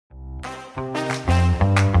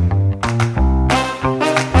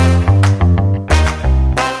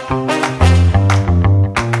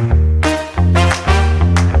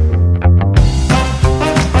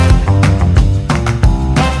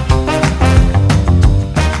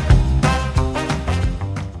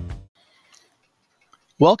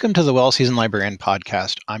Welcome to the Well-Seasoned Librarian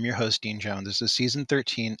podcast. I'm your host, Dean Jones. This is season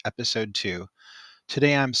 13, episode 2.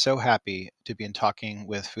 Today I'm so happy to be talking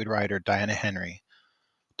with food writer Diana Henry.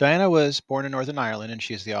 Diana was born in Northern Ireland and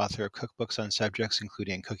she is the author of cookbooks on subjects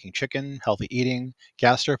including cooking chicken, healthy eating,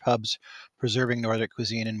 gastropubs, preserving Nordic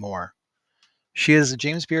cuisine, and more. She is a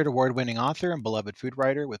James Beard Award-winning author and beloved food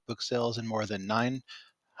writer with book sales in more than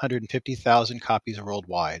 950,000 copies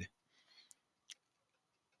worldwide.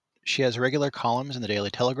 She has regular columns in the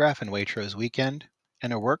Daily Telegraph and Waitrose Weekend,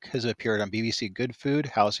 and her work has appeared on BBC Good Food,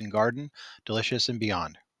 House and Garden, Delicious, and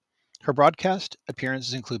Beyond. Her broadcast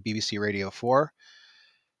appearances include BBC Radio 4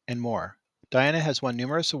 and more. Diana has won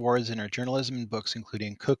numerous awards in her journalism and books,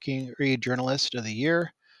 including Cookery Journalist of the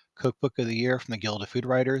Year, Cookbook of the Year from the Guild of Food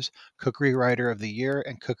Writers, Cookery Writer of the Year,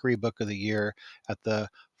 and Cookery Book of the Year at the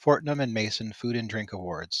Fortnum and Mason Food and Drink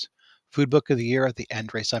Awards, Food Book of the Year at the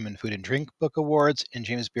Andre Simon Food and Drink Book Awards, and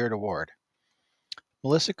James Beard Award.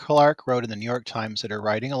 Melissa Clark wrote in the New York Times that her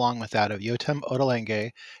writing, along with that of Yotam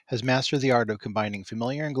Ottolenghi, has mastered the art of combining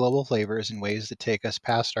familiar and global flavors in ways that take us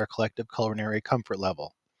past our collective culinary comfort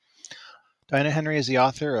level. Diana Henry is the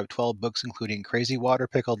author of 12 books including Crazy Water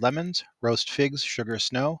Pickled Lemons, Roast Figs, Sugar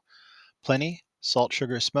Snow, Plenty, Salt,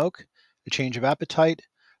 Sugar, Smoke, A Change of Appetite,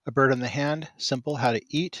 A Bird in the Hand, Simple, How to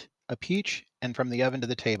Eat, A Peach, and From the Oven to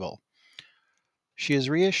the Table. She is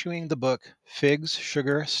reissuing the book Figs,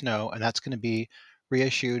 Sugar, Snow, and that's going to be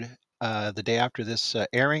reissued the day after this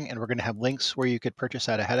airing, and we're going to have links where you could purchase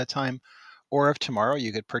that ahead of time, or if tomorrow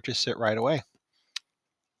you could purchase it right away.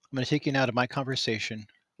 I'm going to take you now to my conversation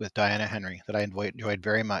with Diana Henry that I enjoyed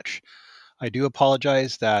very much. I do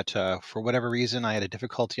apologize that for whatever reason I had a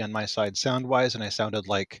difficulty on my side sound-wise, and I sounded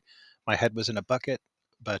like my head was in a bucket,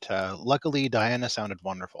 but luckily Diana sounded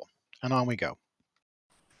wonderful. And on we go.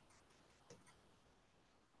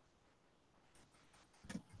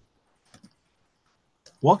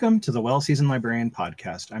 Welcome to the Well-Seasoned Librarian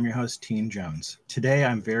podcast. I'm your host, Dean Jones. Today,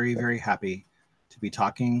 I'm very, very happy to be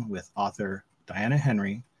talking with author Diana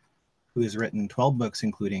Henry, who has written 12 books,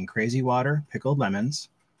 including Crazy Water, Pickled Lemons,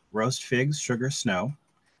 Roast Figs, Sugar, Snow,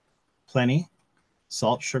 Plenty,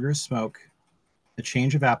 Salt, Sugar, Smoke, A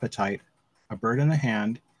Change of Appetite, A Bird in the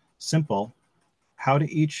Hand, Simple, How to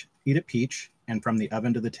Eat a Peach, and From the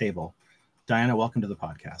Oven to the Table. Diana, welcome to the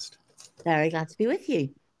podcast. Very glad to be with you.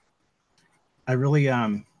 I really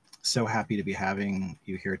am so happy to be having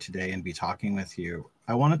you here today and be talking with you.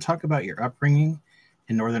 I want to talk about your upbringing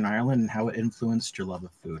in Northern Ireland and how it influenced your love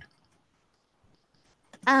of food.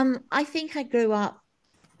 I think I grew up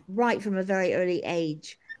right from a very early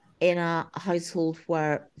age in a household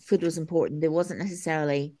where food was important. It wasn't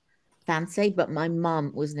necessarily fancy, but my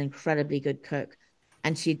mum was an incredibly good cook,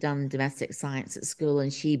 and she'd done domestic science at school,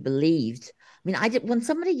 and she believed. I mean, I did when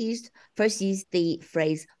somebody first used the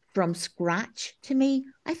phrase "from scratch" to me,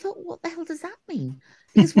 I thought, what the hell does that mean?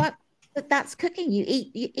 Because that's cooking. You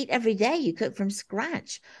eat every day. You cook from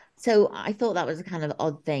scratch. So I thought that was a kind of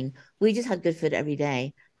odd thing. We just had good food every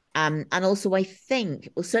day. And also I think,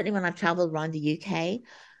 well, certainly when I've traveled around the UK,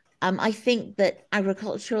 I think that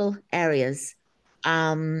agricultural areas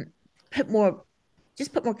put more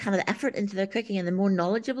kind of effort into their cooking, and they're more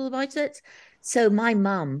knowledgeable about it. So my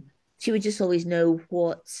mum, she would just always know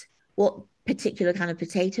what particular kind of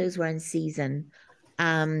potatoes were in season,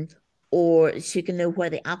 or she can know where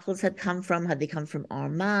the apples had come from. Had they come from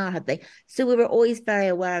Armagh? So we were always very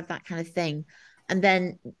aware of that kind of thing. And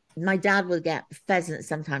then my dad would get pheasants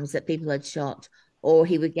sometimes that people had shot, or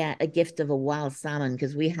he would get a gift of a wild salmon,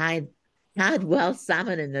 because we had wild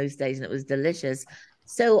salmon in those days and it was delicious.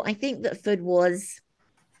 So I think that food was,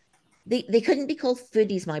 they couldn't be called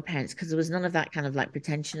foodies, my parents, because there was none of that kind of like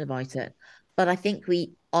pretension about it. But I think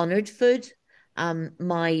we honored food.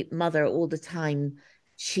 My mother all the time,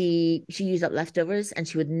 she used up leftovers, and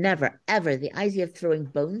she would never, ever, the idea of throwing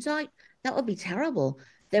bones out, that would be terrible.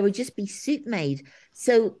 There would just be soup made.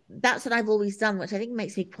 So that's what I've always done, which I think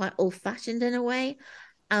makes me quite old-fashioned in a way.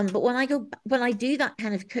 But when I do that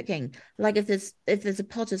kind of cooking, like if there's a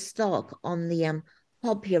pot of stock on the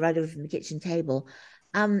hob here right over from the kitchen table,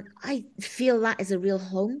 I feel that is a real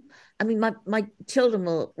home. I mean, my children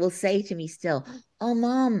will say to me still, oh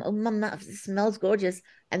mom, that smells gorgeous.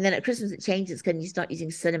 And then at Christmas it changes, because you start using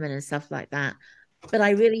cinnamon and stuff like that. But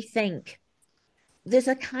I really think there's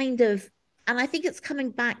a kind of, and I think it's coming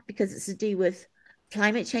back because it's to do with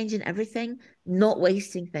climate change and everything, not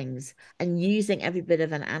wasting things and using every bit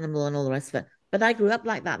of an animal and all the rest of it. But I grew up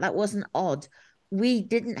like that. That wasn't odd. We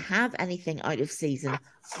didn't have anything out of season,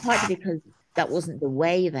 partly because that wasn't the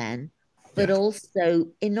way then, but also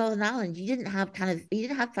in Northern Ireland, you didn't have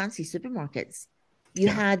fancy supermarkets. You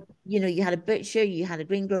Yeah. had, you had a butcher, you had a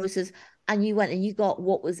greengrocer's, and you went and you got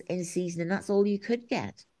what was in season, and that's all you could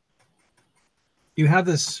get. You have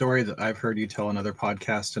this story that I've heard you tell in other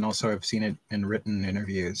podcasts, and also I've seen it in written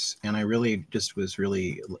interviews, and I really just was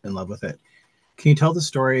really in love with it. Can you tell the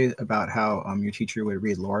story about how your teacher would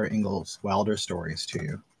read Laura Ingalls Wilder stories to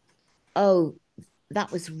you? Oh,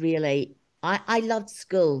 that was really, I loved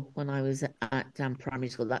school when I was at primary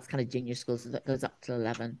school. That's kind of junior school, so that goes up to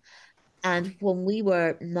 11. And when we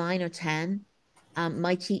were 9 or 10,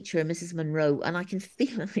 my teacher, Mrs. Monroe, and I can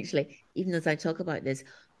feel actually, even as I talk about this,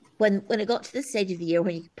 when it got to the stage of the year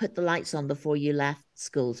when you put the lights on before you left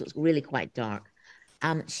school, so it was really quite dark.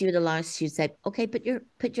 She would allow us. She would say, "Okay, put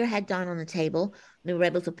your head down on the table." And we were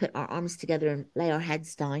able to put our arms together and lay our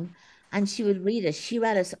heads down. And she would read us. She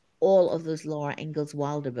read us all of those Laura Ingalls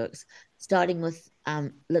Wilder books, starting with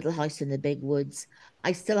Little House in the Big Woods.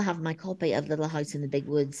 I still have my copy of Little House in the Big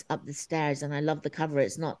Woods up the stairs, and I love the cover.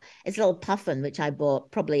 It's a little puffin, which I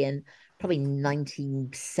bought probably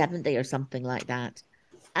 1970 or something like that.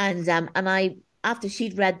 And I after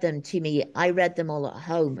she'd read them to me, I read them all at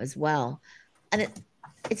home as well. And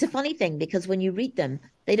it's a funny thing because when you read them,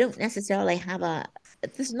 they don't necessarily have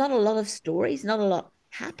there's not a lot of stories, not a lot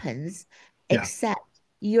happens, Yeah. except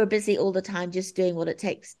you're busy all the time just doing what it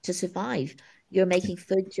takes to survive. You're making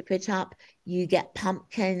food to put up, you get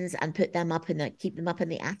pumpkins and put them up keep them up in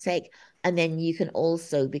the attic. And then you can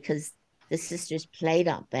also, because the sisters played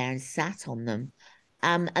up there and sat on them.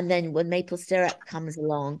 And then when maple syrup comes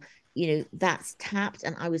along, that's tapped.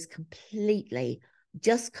 And I was completely,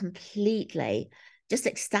 just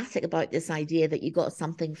ecstatic about this idea that you got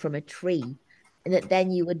something from a tree, and that then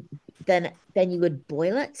you would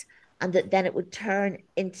boil it, and that then it would turn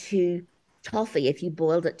into toffee if you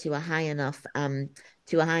boiled it to a high enough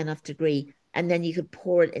degree, and then you could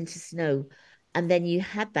pour it into snow, and then you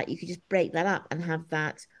could just break that up and have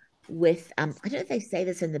that with I don't know if they say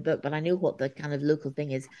this in the book, but I know what the kind of local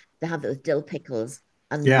thing is. They have those dill pickles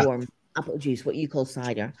and Yeah. warm apple juice, what you call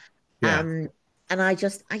cider. Yeah. um and I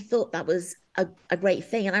thought that was a great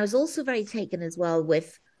thing. And I was also very taken as well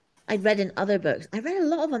with, I'd read in other books, I read a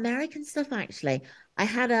lot of American stuff actually. I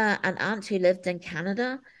had an aunt who lived in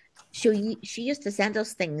Canada. She used to send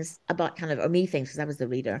us things about kind of, or me things, because I was the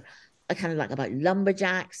reader, kind of like about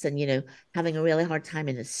lumberjacks and, having a really hard time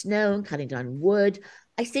in the snow and cutting down wood.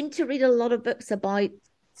 I seem to read a lot of books about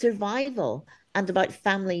survival and about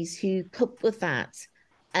families who cope with that.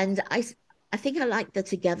 And I think I like the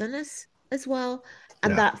togetherness as well.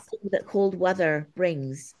 And Yeah. that thing that cold weather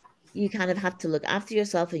brings, you kind of have to look after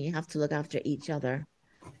yourself and you have to look after each other.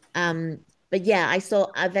 Um, but yeah,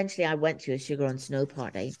 eventually I went to a sugar on snow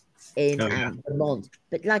party in Oh yeah. Vermont.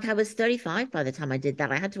 But like I was 35 by the time I did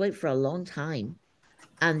that. I had to wait for a long time.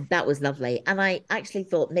 And that was lovely. And I actually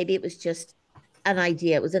thought maybe it was just an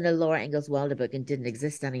idea. It was in a Laura Ingalls Wilder book and didn't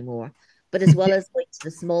exist anymore. But as well as going to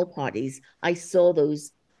the small parties, I saw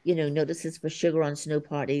those, notices for sugar on snow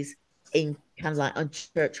parties in kind of like on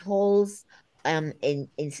church halls, in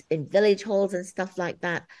village halls and stuff like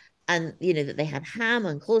that. And that they had ham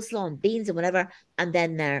and coleslaw and beans and whatever, and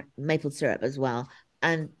then their maple syrup as well.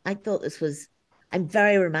 And I thought I'm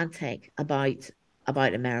very romantic about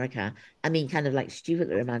America. I mean, kind of like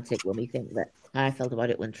stupidly romantic when we think that how I felt about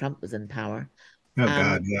it when Trump was in power. Oh Um,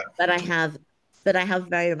 God. Yeah. but I have, but I have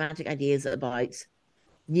very romantic ideas about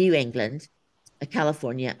New England,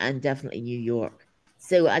 California, and definitely New York.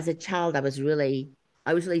 So as a child, I was really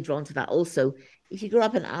drawn to that. Also, if you grow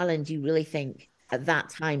up in Ireland, you really think at that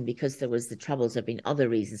time, because there was the troubles, there have been other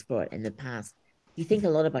reasons for it in the past. You think a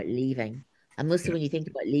lot about leaving. And mostly Yeah. when you think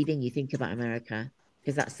about leaving, you think about America,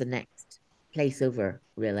 because that's the next place over,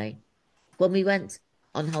 really. When we went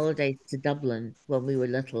on holidays to Dublin when we were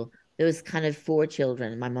little, there was kind of four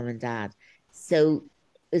children, my mum and dad. So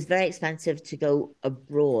it was very expensive to go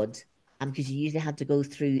abroad, because you usually had to go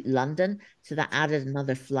through London. So that added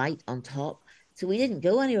another flight on top. So we didn't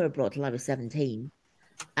go anywhere abroad till I was 17.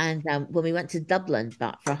 And when we went to Dublin,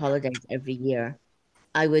 but for holidays every year,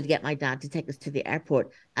 I would get my dad to take us to the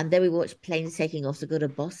airport, and then we watched planes taking off to go to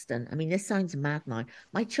Boston. I mean, this sounds mad now.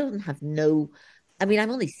 My children have no, I mean,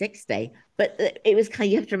 I'm only 60, but it was kind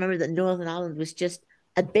of, you have to remember that Northern Ireland was just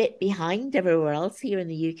a bit behind everywhere else here in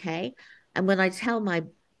the UK. And when I tell my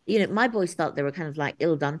boys felt they were kind of like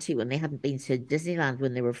ill done to when they hadn't been to Disneyland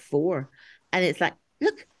when they were 4. And it's like,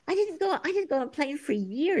 look, I didn't go on a plane for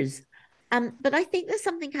years. But I think there's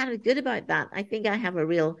something kind of good about that. I think I have a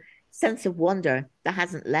real sense of wonder that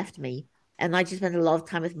hasn't left me. And I just spent a lot of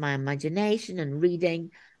time with my imagination and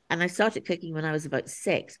reading. And I started cooking when I was about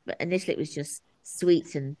 6, but initially it was just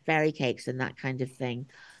sweets and fairy cakes and that kind of thing.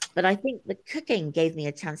 But I think the cooking gave me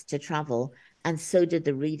a chance to travel, and so did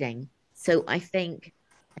the reading. So I think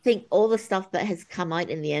all the stuff that has come out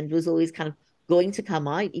in the end was always kind of going to come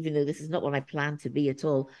out, even though this is not what I planned to be at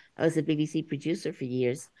all. I was a BBC producer for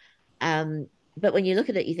years. Um, but when you look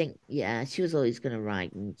at it, you think, yeah, she was always going to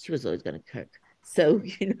write and she was always going to cook. So,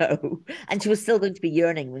 and she was still going to be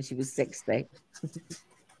yearning when she was 60.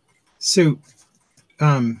 So,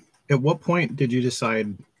 um, at what point did you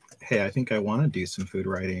decide, hey, I think I want to do some food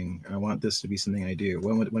writing. I want this to be something I do.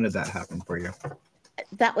 When did that happen for you?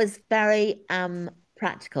 That was very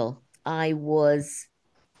practical. I was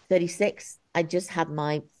 36. I just had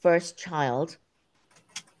my first child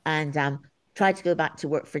and tried to go back to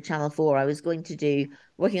work for Channel 4. I was going to do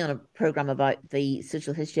working on a program about the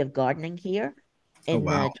social history of gardening here Oh, in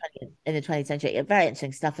wow. the 20th century. Very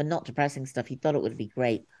interesting stuff and not depressing stuff. You thought it would be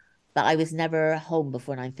great. But I was never home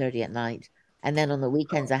before 9:30 at night. And then on the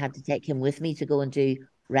weekends I had to take him with me to go and do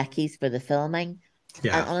recce's for the filming. And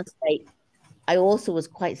Yeah. honestly, I also was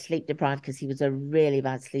quite sleep deprived because he was a really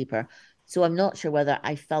bad sleeper. So I'm not sure whether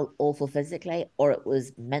I felt awful physically or it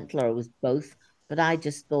was mental or it was both. But I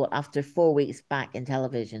just thought after 4 weeks back in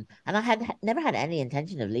television, and I had never had any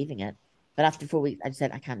intention of leaving it. But after 4 weeks, I just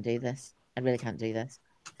said, I can't do this. I really can't do this.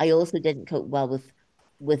 I also didn't cope well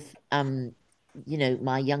with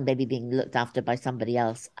my young baby being looked after by somebody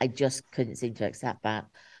else. I just couldn't seem to accept that.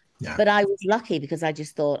 Yeah. But I was lucky because I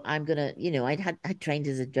just thought I'm gonna, I'd trained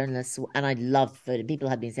as a journalist and I loved food. And people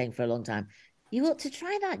had been saying for a long time, you ought to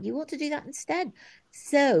try that. You ought to do that instead.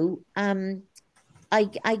 So I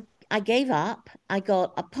I gave up. I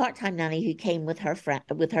got a part-time nanny who came with her friend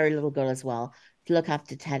with her little girl as well to look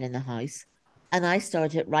after Ted in the house. And I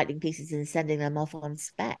started writing pieces and sending them off on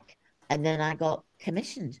spec. And then I got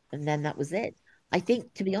commissioned, and then that was it. I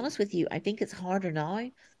think, to be honest with you, I think it's harder now.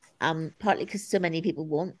 Partly because so many people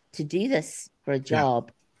want to do this for a Yeah.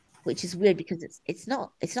 job, which is weird because it's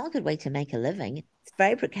not a good way to make a living. It's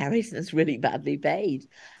very precarious and it's really badly paid.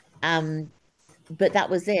 Um, but that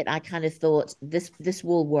was it. I kind of thought this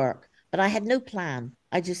will work, but I had no plan.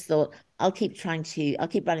 I just thought I'll keep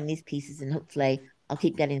running these pieces and hopefully I'll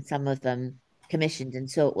keep getting some of them commissioned and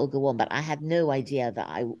so it will go on. But I had no idea that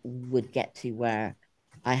I would get to where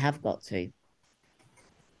I have got to.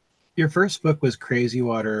 Your first book was Crazy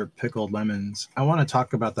Water Pickled Lemons. I want to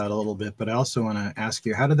talk about that a little bit, but I also want to ask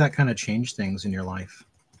you, how did that kind of change things in your life?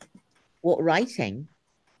 What writing?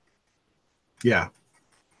 Yeah.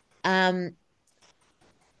 Um,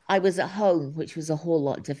 I was at home, which was a whole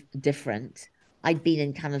lot different. I'd been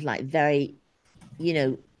in kind of like very, you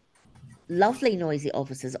know, lovely noisy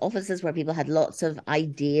offices where people had lots of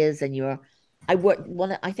ideas and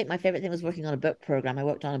I think my favorite thing was working on a book program. I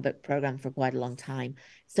worked on a book program for quite a long time.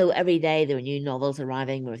 So every day there were new novels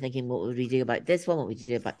arriving. We were thinking, what would we do about this one? What would we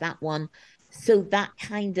do about that one? So that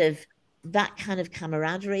kind of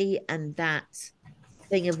camaraderie and that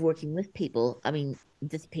thing of working with people, I mean,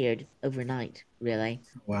 disappeared overnight, really.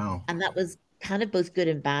 Wow. And that was kind of both good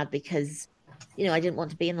and bad because, I didn't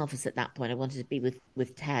want to be in office at that point. I wanted to be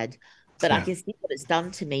with Ted. But I Yeah. can see what it's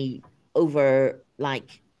done to me over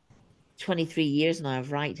like 23 years now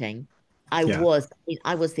of writing. Yeah.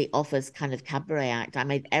 I was the office kind of cabaret act. I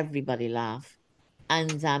made everybody laugh.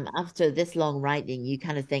 And after this long writing, you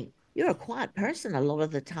kind of think you're a quiet person a lot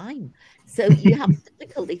of the time. So you have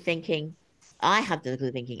difficulty thinking, I have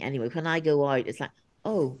difficulty thinking anyway. When I go out, it's like,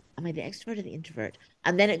 oh, am I the extrovert or the introvert?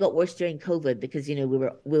 And then it got worse during COVID because,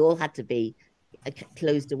 we all had to be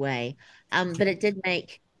closed away. But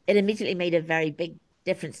it immediately made a very big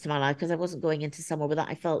difference to my life because I wasn't going into somewhere where that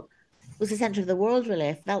I felt was the center of the world, really.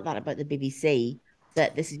 I felt that about the BBC,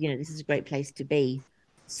 that this is a great place to be.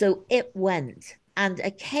 So it went. And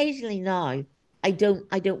occasionally now, I don't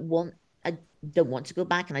I don't want I don't want to go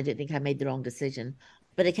back and I don't think I made the wrong decision.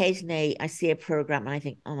 But occasionally I see a program and I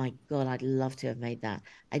think, oh my God, I'd love to have made that.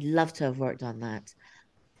 I'd love to have worked on that.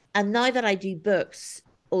 And now that I do books,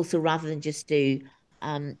 also rather than just do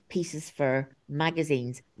pieces for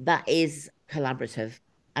magazines, that is collaborative.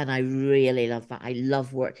 And I really love that. I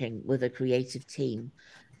love working with a creative team.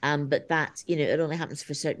 But that, it only happens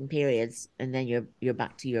for certain periods, and then you're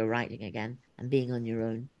back to your writing again and being on your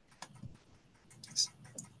own.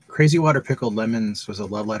 Crazy Water Pickled Lemons was a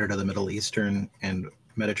love letter to the Middle Eastern and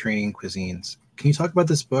Mediterranean cuisines. Can you talk about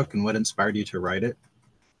this book and what inspired you to write it?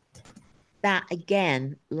 That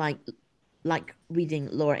again, like reading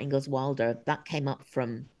Laura Ingalls Wilder, that came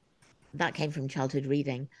from childhood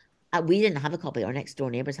reading. We didn't have a copy. Our next door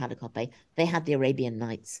neighbors had a copy. They had the Arabian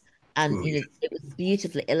Nights, and Ooh, yeah. it was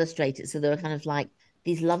beautifully illustrated. So they were kind of like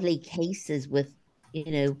these lovely cases with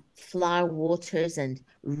flower waters and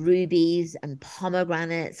rubies and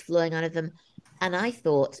pomegranates flowing out of them. And I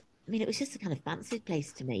thought, I mean, it was just a kind of fancy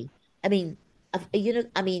place to me. I mean,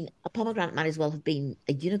 I mean, a pomegranate might as well have been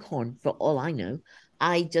a unicorn for all I know.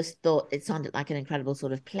 I just thought it sounded like an incredible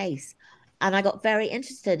sort of place. And I got very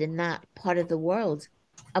interested in that part of the world.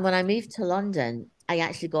 And when I moved to London, I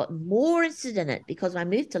actually got more interested in it because when I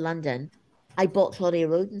moved to London, I bought Claudia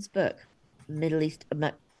Roden's book, Middle East,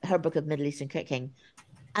 her book of Middle Eastern cooking.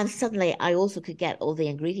 And suddenly I also could get all the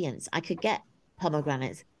ingredients. I could get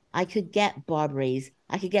pomegranates. I could get barberries.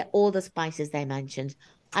 I could get all the spices they mentioned.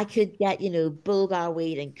 I could get, bulgur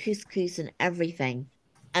wheat and couscous and everything.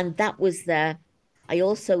 And that was I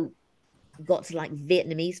also got to like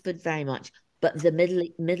Vietnamese food very much, but the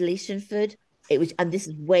Middle Eastern food, it was, and this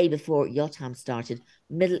is way before Yotam started.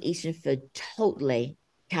 Middle Eastern food totally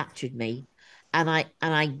captured me, and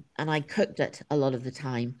I cooked it a lot of the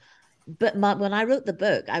time. But when I wrote the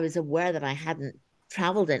book, I was aware that I hadn't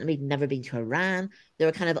traveled it. I mean, never been to Iran. There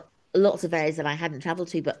were kind of lots of areas that I hadn't traveled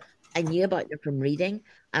to, but I knew about them from reading,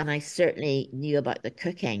 and I certainly knew about the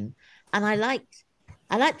cooking. And I liked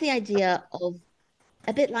the idea of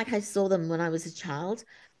a bit like I saw them when I was a child.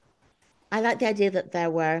 I like the idea that there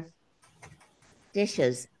were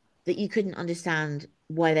dishes that you couldn't understand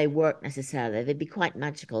why they work necessarily. They'd be quite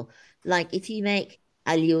magical. Like if you make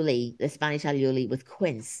alioli, the Spanish alioli with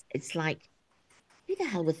quince, it's like, who the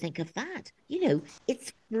hell would think of that?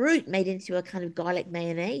 It's fruit made into a kind of garlic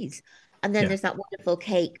mayonnaise. And then Yeah. there's that wonderful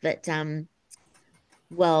cake that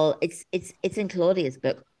well, it's in Claudia's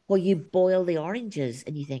book where you boil the oranges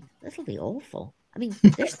and you think this'll be awful. I mean,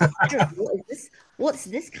 they're so bitter. What is this? What's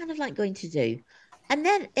this kind of like going to do? And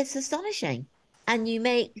then it's astonishing. And you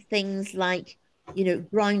make things like,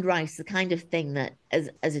 ground rice, the kind of thing that as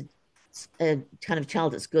a kind of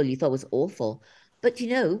child at school you thought was awful. But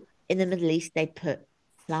in the Middle East they put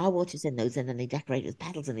flower waters in those and then they decorate it with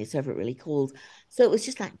petals and they serve it really cold. So it was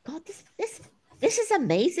just like, God, this is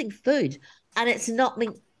amazing food. And it's not, I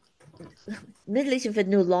mean, Middle Eastern food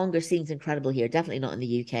no longer seems incredible here, definitely not in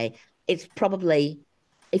the UK. It's probably,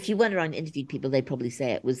 if you went around and interviewed people, they'd probably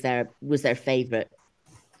say it was their favorite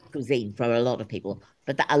cuisine for a lot of people.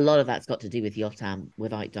 But a lot of that's got to do with Yotam,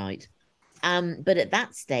 without doubt. But at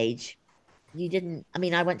that stage, you didn't, I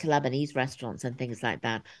mean, I went to Lebanese restaurants and things like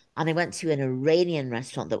that. And I went to an Iranian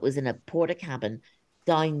restaurant that was in a porta cabin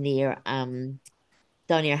down near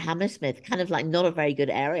down near Hammersmith, kind of like not a very good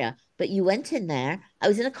area. But you went in there. I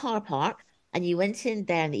was in a car park, and you went in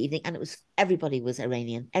there in the evening, and it was everybody was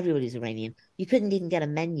Iranian. Everybody was Iranian. You couldn't even get a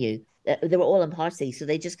menu. They were all in Parsi, so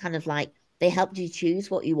they just kind of like they helped you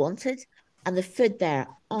choose what you wanted. And the food there,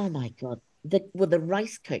 oh my God, the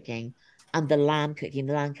rice cooking and the lamb cooking,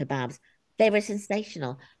 the lamb kebabs, they were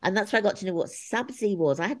sensational. And that's where I got to know what sabzi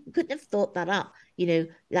was. Couldn't have thought that up.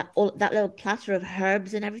 That little platter of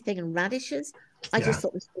herbs and everything and radishes. I Yeah. just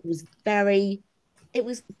thought this food was it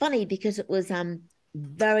was funny because it was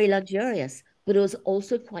very luxurious, but it was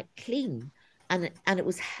also quite clean and it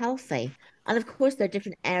was healthy. And of course there are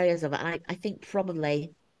different areas of it. And I think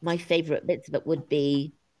probably my favorite bits of it would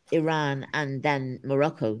be Iran and then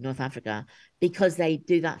Morocco, North Africa, because they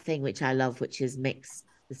do that thing which I love, which is mix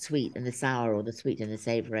the sweet and the sour or the sweet and the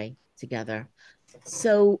savory together.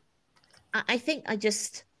 So I think I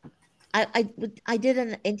did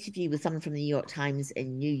an interview with someone from the New York Times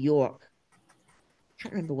in New York. I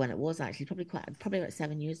can't remember when it was actually, probably about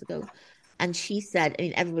 7 years ago. And she said, I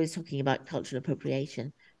mean, everybody's talking about cultural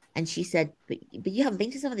appropriation. And she said, but you haven't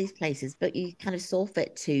been to some of these places, but you kind of saw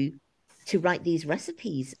fit to write these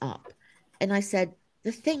recipes up. And I said,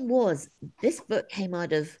 the thing was, this book came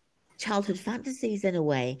out of childhood fantasies in a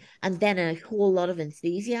way, and then a whole lot of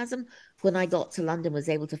enthusiasm when I got to London, was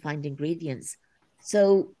able to find ingredients.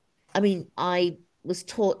 So, I mean, I was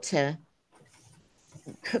taught to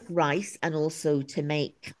cook rice and also to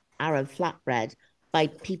make Arab flatbread by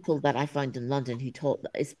people that I found in London who taught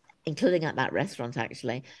is including at that restaurant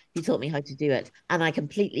actually, who taught me how to do it. And I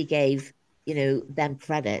completely gave, them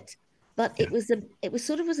credit. But Yeah. it was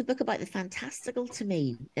sort of was a book about the fantastical to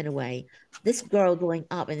me in a way. This girl growing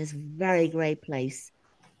up in this very grey place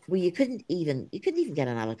where you couldn't even get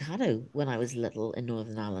an avocado when I was little in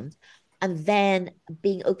Northern Ireland. And then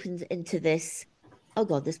being opened into this, oh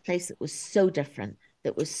God, this place that was so different,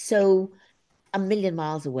 that was so a million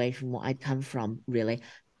miles away from what I'd come from, really.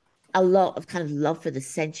 A lot of kind of love for the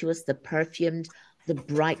sensuous, the perfumed, the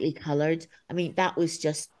brightly colored. I mean, that was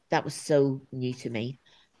so new to me.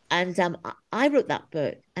 And I wrote that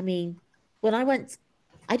book. I mean, when I went,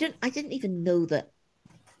 I didn't even know that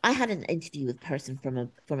I had an interview with a person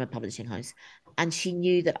from a publishing house, and she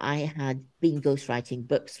knew that I had been ghostwriting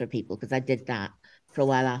books for people because I did that for a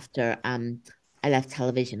while after I left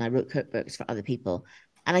television. I wrote cookbooks for other people,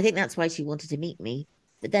 And I think that's why she wanted to meet me.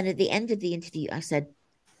 But then at the end of the interview, I said,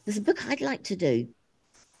 there's a book I'd like to do.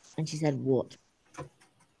 And she said, what?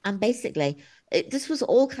 And basically, this was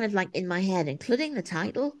all kind of like in my head, including the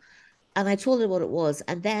title. And I told her what it was.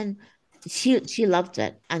 And then she loved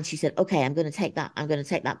it. And she said, okay, I'm going to take that. I'm going to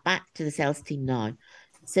take that back to the sales team now.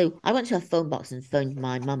 So I went to a phone box and phoned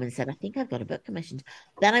my mum and said, I think I've got a book commissioned.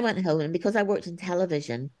 Then I went home, and because I worked in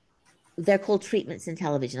television, they're called treatments in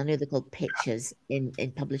television. I know they're called pitches in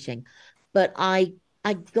publishing, but I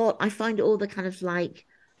find all the kind of like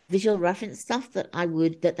visual reference stuff that I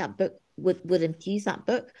would that book would infuse that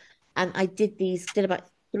book, and I did about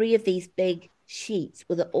three of these big sheets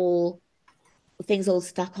with all things all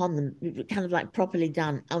stuck on them, kind of like properly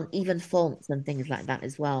done on even fonts and things like that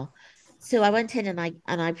as well. So I went in and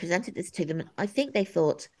I presented this to them, and I think they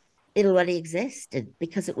thought it already existed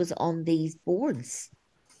because it was on these boards.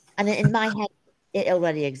 And in my head, it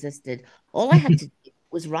already existed. All I had to do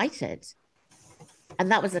was write it.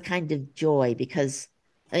 And that was a kind of joy because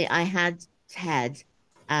I had Ted,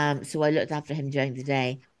 so I looked after him during the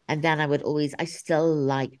day. And then I still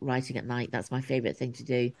like writing at night. That's my favorite thing to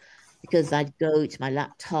do because I'd go to my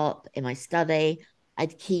laptop in my study.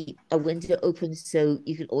 I'd keep a window open so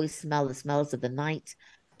you could always smell the smells of the night.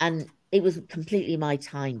 And it was completely my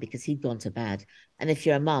time because he'd gone to bed. And if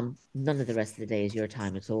you're a mum, none of the rest of the day is your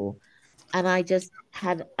time at all. And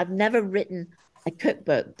I've never written a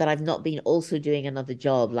cookbook that I've not been also doing another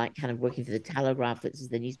job, like kind of working for the Telegraph, which is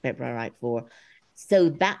the newspaper I write for. So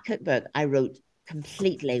that cookbook I wrote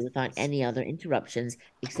completely without any other interruptions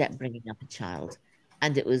except bringing up a child.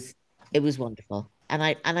 And it was wonderful. And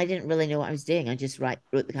I didn't really know what I was doing. I just wrote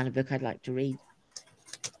the kind of book I'd like to read.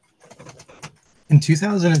 In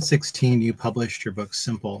 2016, you published your book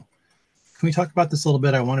Simple. Can we talk about this a little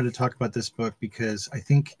bit? I wanted to talk about this book because I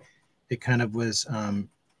think it kind of was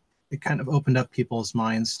it kind of opened up people's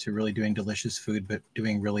minds to really doing delicious food, but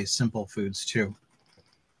doing really simple foods too.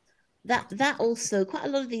 That also quite a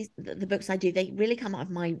lot of the books I do, they come out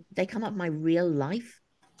of my real life.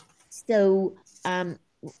 So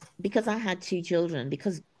because I had two children,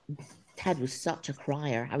 because Ted was such a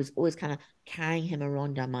crier, I was always kind of carrying him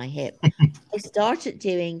around on my hip. I started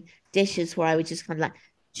doing dishes where I would just kind of like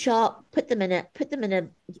chop, put them in a,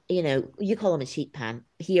 you call them a sheet pan.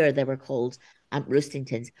 Here they were called roasting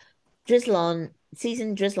tins. Drizzle on,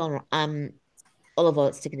 seasoned drizzle on olive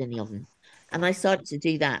oil, stick it in the oven. And I started to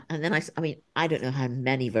do that. And then I mean, I don't know how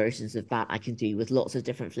many versions of that I can do with lots of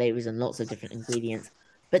different flavors and lots of different ingredients.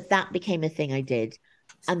 But that became a thing I did.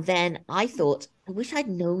 And then I thought, I wish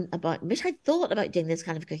I'd thought about doing this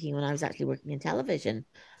kind of cooking when I was actually working in television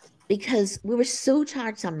because we were so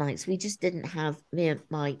tired some nights. We just didn't have, me and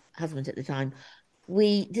my husband at the time,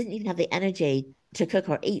 we didn't even have the energy to cook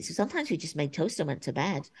or eat. So sometimes we just made toast and went to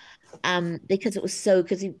bed. Because it was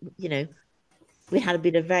because we had a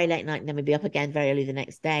bit of very late night and then we'd be up again very early the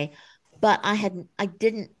next day. But I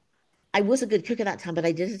was a good cook at that time, but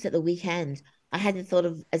I did it at the weekend. I hadn't thought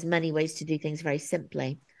of as many ways to do things very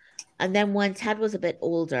simply. And then when Ted was a bit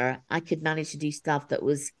older, I could manage to do stuff that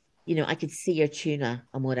was, I could see your tuna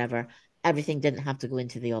and whatever. Everything didn't have to go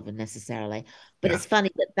into the oven necessarily. But Yeah, it's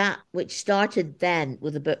funny that which started then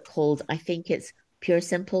with a book called, I think it's Pure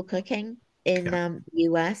Simple Cooking in yeah, the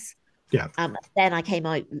US. yeah. Then I came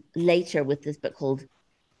out later with this book called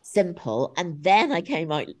Simple. And then I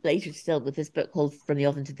came out later still with this book called From the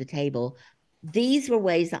Oven to the Table. These were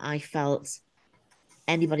ways that I felt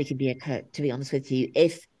anybody can be a cook, to be honest with you.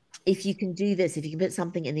 If you can do this, if you can put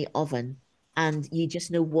something in the oven and you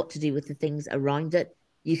just know what to do with the things around it,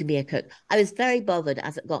 you can be a cook. I was very bothered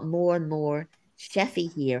as it got more and more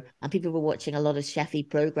chefy here and people were watching a lot of chefy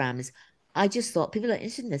programs. I just thought people are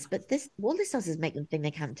interested in this, but this all this does is make them think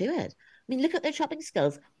they can't do it. I mean, look at their chopping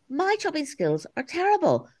skills. My chopping skills are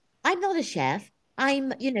terrible. I'm not a chef.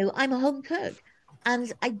 I'm a home cook.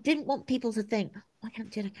 And I didn't want people to think, oh, I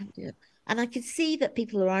can't do it, I can't do it. And I could see that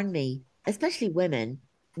people around me, especially women,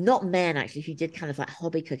 not men actually, who did kind of like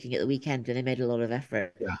hobby cooking at the weekend and they made a lot of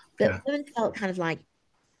effort, Yeah, but yeah. women felt kind of like,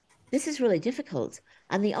 this is really difficult.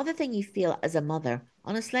 And the other thing you feel as a mother,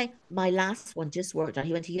 honestly, my last one just worked out.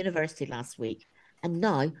 He went to university last week. And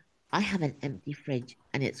now I have an empty fridge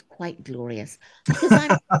and it's quite glorious because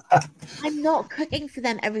I'm not cooking for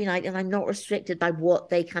them every night and I'm not restricted by what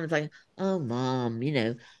they kind of like, oh, mom,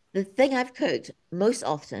 The thing I've cooked most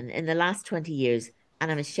often in the last 20 years, and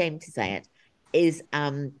I'm ashamed to say it, is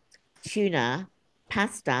tuna,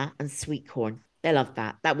 pasta, and sweet corn. They love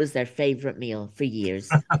that. That was their favorite meal for years.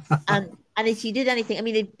 And if you did anything, I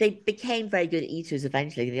mean, they became very good eaters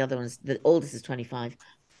eventually. The other ones, the oldest is 25.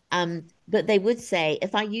 But they would say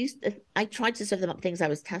if I tried to serve them up things I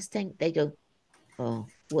was testing, they go, oh,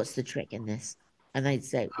 what's the trick in this? And I'd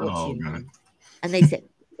say, what do Oh you god. mean? And they said,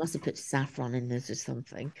 you must have put saffron in this or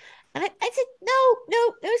something. And I said, no,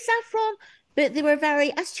 no, no saffron. But they were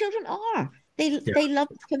very, as children are, Yeah. they love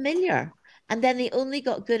familiar. And then they only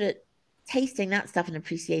got good at tasting that stuff and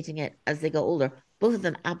appreciating it as they got older. Both of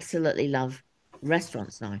them absolutely love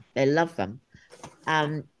restaurants now. They love them.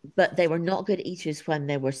 Um, but they were not good eaters when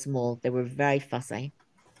they were small. They were very fussy.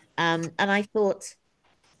 And I thought,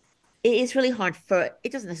 it is really hard for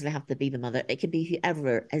it doesn't necessarily have to be the mother, it can be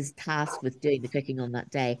whoever is tasked with doing the cooking on that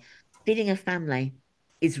day. Feeding a family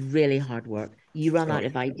is really hard work. You run Oh, out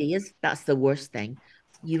of ideas. That's the worst thing.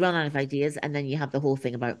 You run out of ideas, and then you have the whole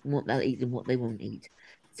thing about what they'll eat and what they won't eat.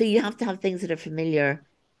 So you have to have things that are familiar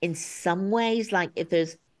in some ways. Like if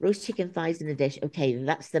there's roast chicken thighs in a dish, okay,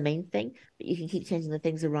 that's the main thing, but you can keep changing the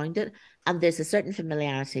things around it, and there's a certain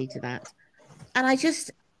familiarity to that. And I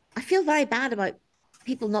feel very bad about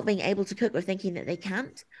people not being able to cook or thinking that they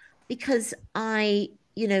can't, because I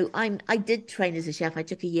did train as a chef. I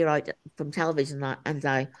took a year out from television and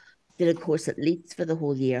I did a course at least for the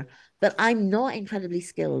whole year, but I'm not incredibly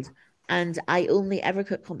skilled, and I only ever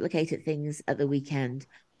cook complicated things at the weekend.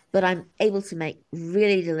 But I'm able to make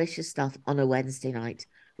really delicious stuff on a Wednesday night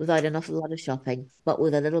without an awful lot of shopping, but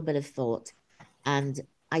with a little bit of thought and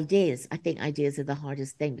ideas. I think ideas are the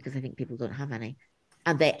hardest thing because I think people don't have any.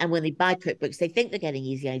 And when they buy cookbooks, they think they're getting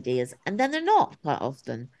easy ideas, and then they're not quite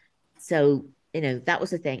often. So, that was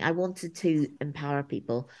the thing. I wanted to empower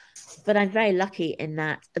people, but I'm very lucky in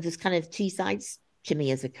that there's kind of two sides to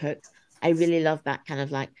me as a cook. I really love that kind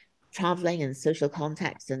of like traveling and social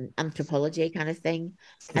context and anthropology kind of thing.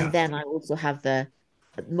 And yeah. then I also have the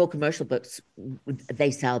more commercial books. They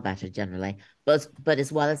sell better generally, but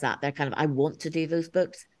as well as that, they're kind of I want to do those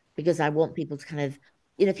books because I want people to kind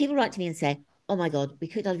of, people write to me and say, oh my God, we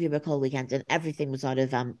cooked out of your book all weekend and everything was out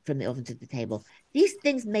of from the oven to the table. These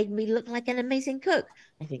things made me look like an amazing cook.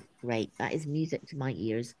 I think, great, that is music to my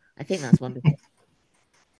ears. I think that's wonderful.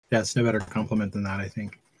 Yeah, it's no better compliment than that, I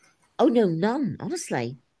think. Oh no, none,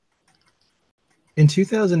 honestly. In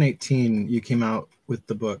 2018, you came out with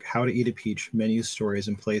the book How to Eat a Peach: Menus, Stories,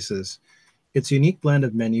 and Places. It's a unique blend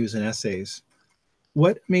of menus and essays.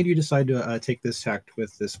 What made you decide to take this tact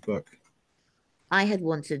with this book? I had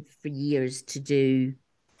wanted for years to do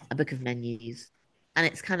a book of menus. And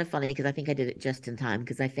it's kind of funny because I think I did it just in time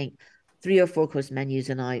because I think 3 or 4 course menus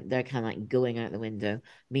are now they're kind of like going out the window.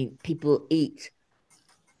 I mean, people eat,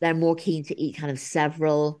 they're more keen to eat kind of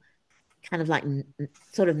several kind of like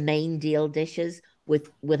sort of main deal dishes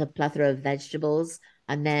with a plethora of vegetables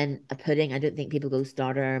and then a pudding. I don't think people go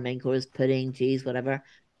starter, main course, pudding, cheese, whatever.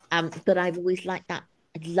 But I've always liked that.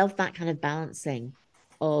 I love that kind of balancing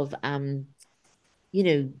of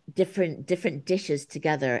different dishes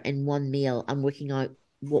together in one meal and working out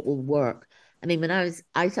what will work. I mean,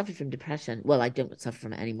 I suffered from depression. Well, I don't suffer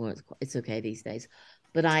from it anymore. It's okay these days.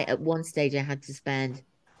 But at one stage I had to spend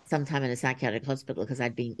some time in a psychiatric hospital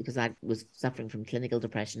because I was suffering from clinical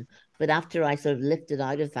depression. But after I sort of lifted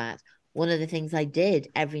out of that, one of the things I did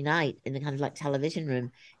every night in the kind of like television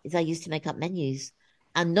room is I used to make up menus.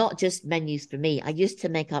 And not just menus for me. I used to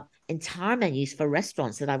make up entire menus for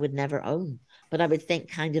restaurants that I would never own, but I would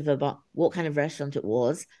think kind of about what kind of restaurant it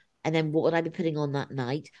was, and then what would I be putting on that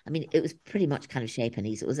night. I mean, it was pretty much kind of Chez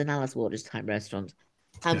Panisse. It was an Alice Waters type restaurant.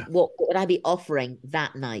 Yeah. What would I be offering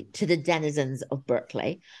that night to the denizens of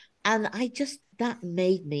Berkeley? And that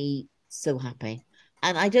made me so happy.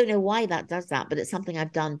 And I don't know why that does that, but it's something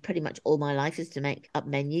I've done pretty much all my life is to make up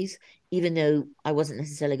menus, even though I wasn't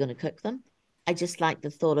necessarily going to cook them. I just like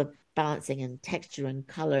the thought of balancing and texture and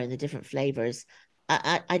color and the different flavors.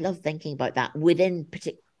 I love thinking about that within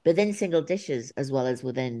single dishes as well as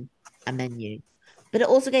within a menu. But it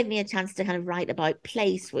also gave me a chance to kind of write about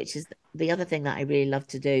place, which is the other thing that I really love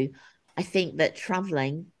to do. I think that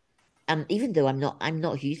traveling, even though I'm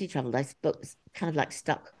not hugely traveled, I spoke kind of like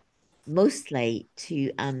stuck mostly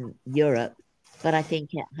to Europe, but I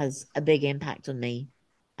think it has a big impact on me.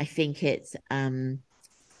 I think it's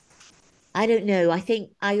I don't know. I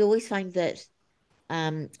think I always find that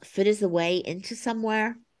food is the way into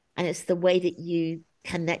somewhere, and it's the way that you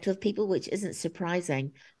connect with people, which isn't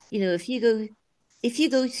surprising. If you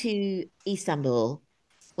go to Istanbul,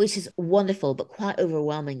 which is wonderful but quite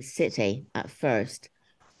overwhelming city at first,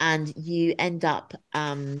 and you end up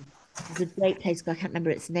there's a great place, I can't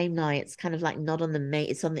remember its name now. It's kind of like not on the main,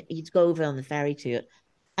 it's on the you'd go over on the ferry to it.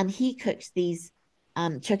 And he cooks these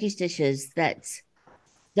Turkish dishes that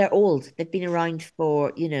they're old. They've been around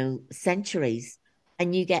for, centuries.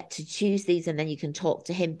 And you get to choose these and then you can talk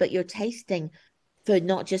to him. But you're tasting food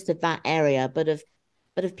not just of that area, but of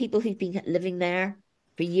people who've been living there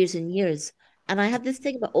for years and years. And I have this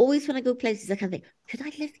thing about always when I go places, I kind of think, could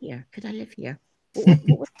I live here? Could I live here? What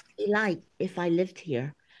would it be like if I lived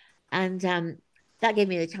here? And that gave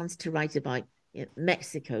me the chance to write about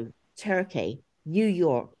Mexico, Turkey, New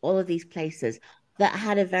York, all of these places that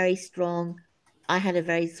had a very strong, I had a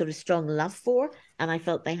very sort of strong love for, and I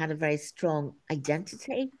felt they had a very strong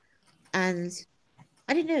identity. And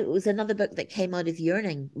I don't know, it was another book that came out of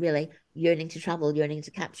yearning, really, yearning to travel, yearning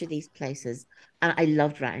to capture these places. And I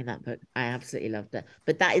loved writing that book. I absolutely loved it.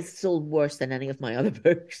 But that is sold worse than any of my other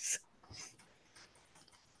books.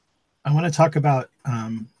 I want to talk about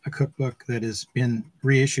a cookbook that has been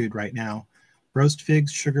reissued right now, Roast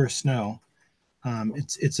Figs, Sugar, Snow.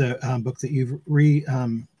 It's a book that you've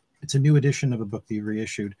it's a new edition of a book that you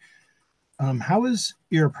reissued. How has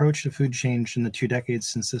your approach to food changed in the 2 decades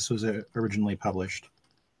since this was originally published?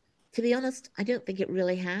 To be honest, I don't think it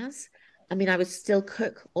really has. I mean, I would still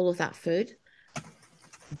cook all of that food,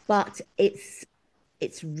 but it's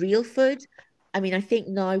real food. I mean, I think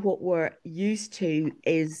now what we're used to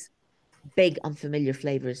is big unfamiliar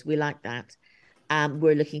flavors. We like that.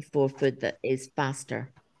 We're looking for food that is faster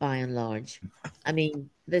by and large. I mean,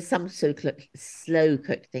 there's some slow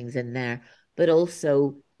cooked things in there, but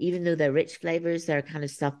also even though they're rich flavors, they're kind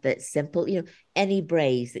of stuff that's simple. Any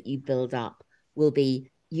braise that you build up will be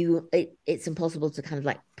it's impossible to kind of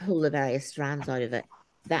like pull the various strands out of it.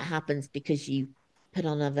 That happens because you put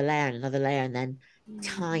on another layer, and then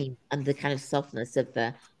time and the kind of softness of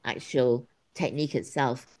the actual technique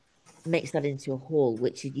itself makes that into a whole,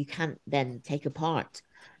 which you can't then take apart.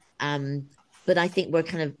 Um, but I think we're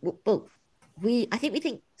kind of well, I think we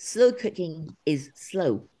think slow cooking is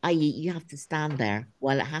slow, i.e., you have to stand there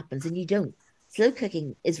while it happens, and you don't. Slow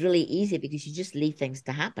cooking is really easy because you just leave things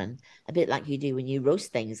to happen, a bit like you do when you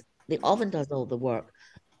roast things. The oven does all the work.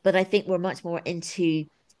 But I think we're much more into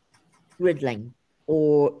griddling,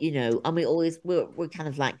 or and we're kind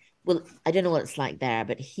of like, well, I don't know what it's like there,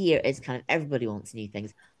 but here it's kind of everybody wants new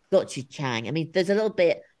things. Gochujang. I mean, there's a little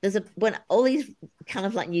bit, there's a when all these kind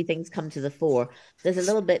of like new things come to the fore, there's a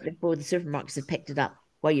little bit before the supermarkets have picked it up,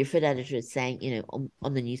 where your food editor is saying,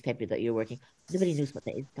 on the newspaper that you're working, nobody knows what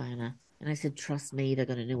that is, Diana. And I said, trust me, they're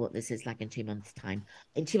going to know what this is like in 2 months' time.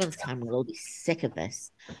 In 2 months' time, we'll all be sick of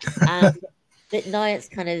this. And but now it's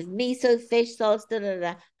kind of miso, fish sauce, da da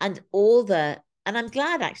da, and and I'm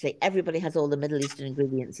glad actually everybody has all the Middle Eastern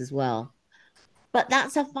ingredients as well. But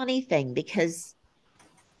that's a funny thing because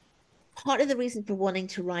part of the reason for wanting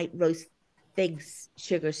to write roast figs,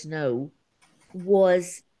 sugar, snow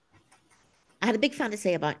was I had a big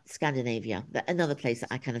fantasy about Scandinavia, another place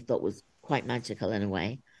that I kind of thought was quite magical in a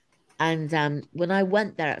way. And when I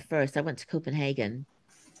went there at first, I went to Copenhagen.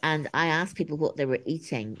 And I asked people what they were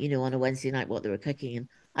eating, on a Wednesday night, what they were cooking. And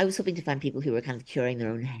I was hoping to find people who were kind of curing their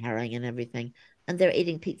own herring and everything. And they're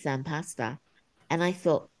eating pizza and pasta. And I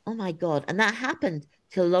thought, oh my God. And that happened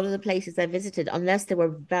to a lot of the places I visited, unless they were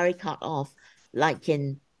very cut off, like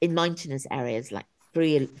in mountainous areas like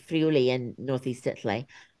Friuli in northeast Italy.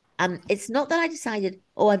 It's not that I decided,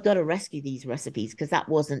 oh, I've got to rescue these recipes, because that's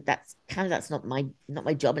not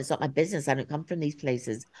my job. It's not my business. I don't come from these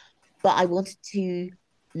places. But I wanted to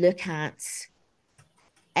look at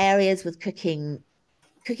areas with cooking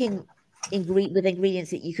with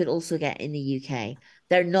ingredients that you could also get in the UK.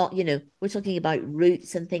 They're not, we're talking about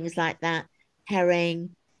roots and things like that,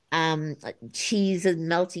 herring, cheeses,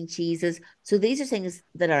 melting cheeses. So these are things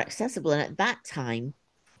that are accessible. And at that time,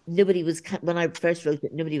 when I first wrote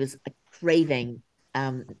it, nobody was craving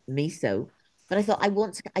miso. But I thought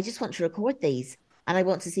I just want to record these, and I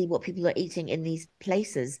want to see what people are eating in these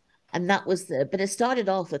places. And but it started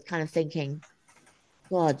off with kind of thinking,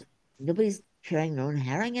 God, nobody's curing their own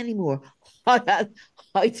herring anymore. How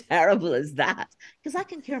terrible is that? Because I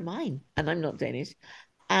can cure mine, and I'm not Danish.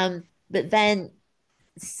 But then,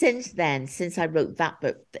 since I wrote that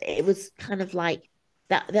book, it was kind of like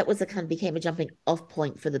that was a kind of became a jumping off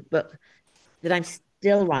point for the book that I'm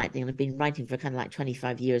still writing, and I've been writing for kind of like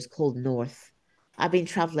 25 years, called North. I've been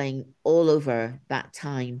traveling all over that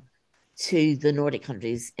time to the Nordic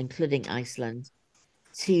countries, including Iceland,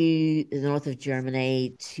 to the north of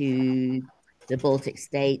Germany, to the Baltic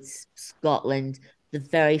states, Scotland, the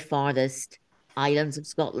very farthest islands of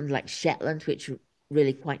Scotland, like Shetland, which are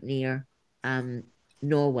really quite near um,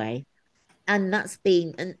 Norway. And that's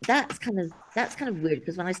kind of weird,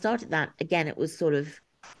 because when I started that, again, it was sort of,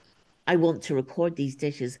 I want to record these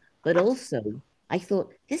dishes, but also I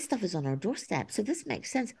thought this stuff is on our doorstep, so this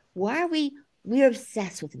makes sense. Why are we're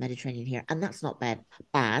obsessed with the Mediterranean here, and that's not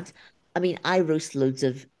bad. I mean, I roast loads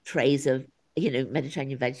of trays of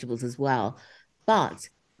Mediterranean vegetables as well, but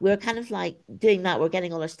we're kind of like doing that. We're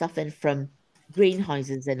getting all our stuff in from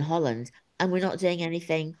greenhouses in Holland, and we're not doing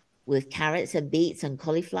anything with carrots and beets and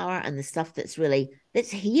cauliflower and the stuff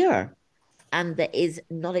that's here and that is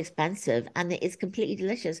not expensive and it is completely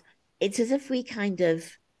delicious. It's as if we kind of,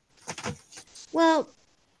 well,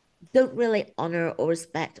 don't really honor or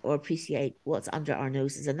respect or appreciate what's under our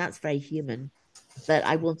noses, and that's very human. But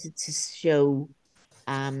I wanted to show,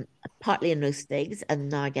 partly in roast figs, and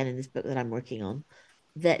now again in this book that I'm working on,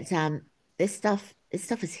 that this stuff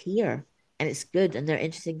is here and it's good, and there are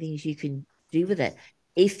interesting things you can do with it.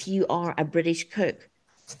 If you are a British cook,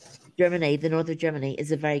 Germany, the north of Germany,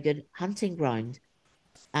 is a very good hunting ground.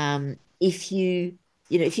 If if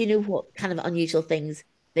you know what kind of unusual things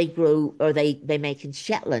they grow or they make in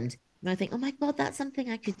Shetland, and I think, oh my God, that's something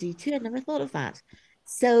I could do too. I never thought of that.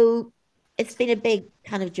 So it's been a big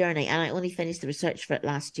kind of journey, and I only finished the research for it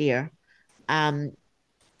last year. Um,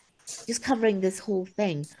 just covering this whole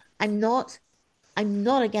thing. I'm not I'm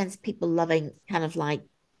not against people loving kind of like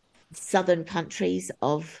southern countries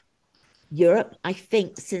of Europe. I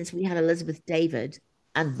think since we had Elizabeth David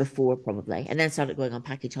and before probably, and then started going on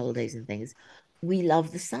package holidays and things, we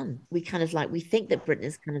love the sun. We kind of like we think that Britain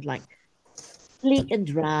is kind of like bleak and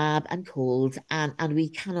drab and cold, and we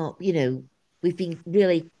cannot, we've been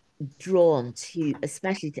really drawn to,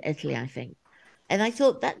 especially to Italy, I think. And I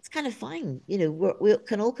thought that's kind of fine. We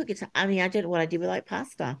can all cook it. I mean, I don't know what I do without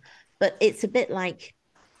pasta, but it's a bit like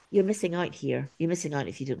you're missing out here. You're missing out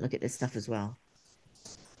if you don't look at this stuff as well.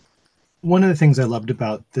 One of the things I loved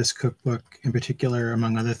about this cookbook in particular,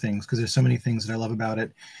 among other things, because there's so many things that I love about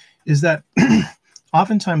it, is that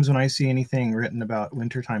oftentimes when I see anything written about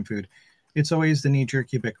wintertime food, it's always the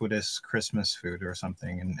knee-jerk ubiquitous Christmas food or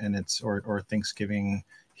something, and it's or Thanksgiving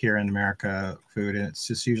here in America food, and it's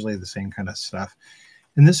just usually the same kind of stuff.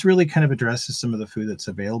 And this really kind of addresses some of the food that's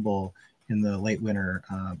available in the late winter,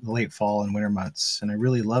 the late fall and winter months, and I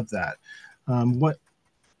really love that. What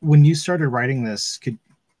when you started writing this,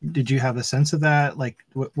 did you have a sense of that? Like,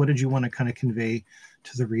 what did you want to kind of convey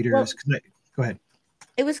to the readers? Well, Go ahead.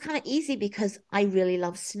 it was kind of easy because I really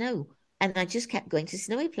love snow. And I just kept going to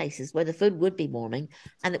snowy places where the food would be warming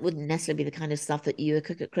and it wouldn't necessarily be the kind of stuff that you would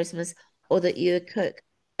cook at Christmas or that you would cook,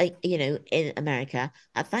 in America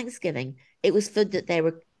at Thanksgiving. It was food that they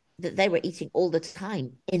were eating all the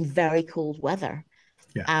time in very cold weather.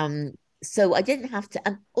 Yeah. So I didn't have to,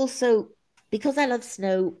 and also because I love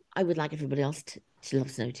snow, I would like everybody else to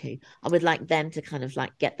love snow too. I would like them to kind of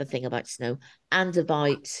like get the thing about snow and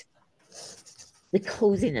about the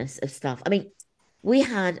coziness of stuff. I mean, we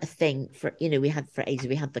had a thing we had for ages,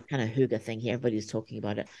 we had the kind of hygge thing here. Everybody was talking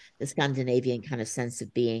about it, the Scandinavian kind of sense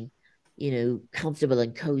of being, comfortable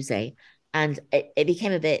and cozy. And it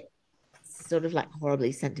became a bit sort of like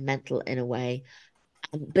horribly sentimental in a way.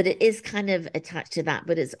 But it is kind of attached to that.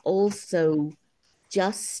 But it's also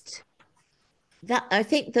just that I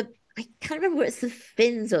think that I can't remember it's the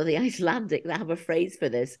Finns or the Icelandic that have a phrase for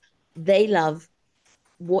this. They love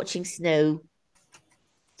watching snow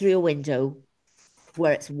through a window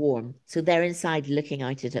where it's warm. So they're inside looking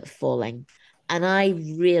out at it falling. And I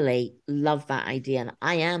really love that idea. And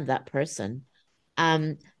I am that person.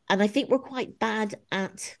 And I think we're quite bad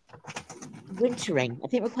at wintering. I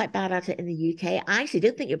think we're quite bad at it in the UK. I actually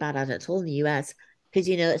don't think you're bad at it at all in the US because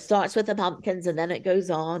it starts with the pumpkins and then it goes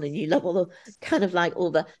on, and you love all the kind of like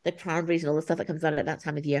all the cranberries and all the stuff that comes out at that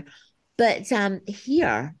time of year. But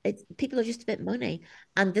here, people are just a bit moany.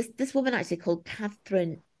 And this woman actually called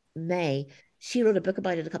Catherine May, she wrote a book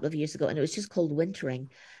about it a couple of years ago, and it was just called Wintering,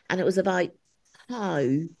 and it was about how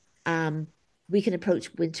um we can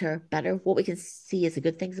approach winter better, what we can see as the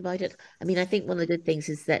good things about it. I mean, I think one of the good things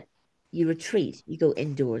is that you retreat, you go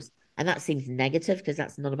indoors. And that seems negative because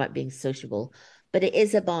that's not about being sociable, but it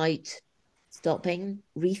is about stopping,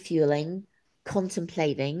 refueling,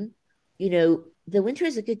 contemplating. The winter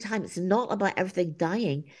is a good time. It's not about everything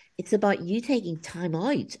dying. It's about you taking time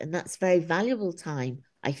out. And that's very valuable time,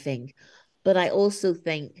 I think. But I also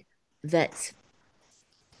think that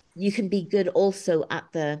you can be good also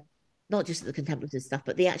at not just at the contemplative stuff,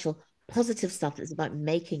 but the actual positive stuff that's about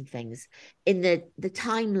making things. In the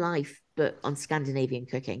Time Life book on Scandinavian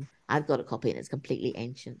cooking, I've got a copy and it's completely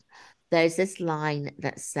ancient. There's this line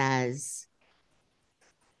that says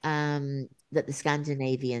that the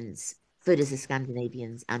Scandinavians, food is the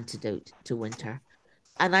Scandinavians' antidote to winter.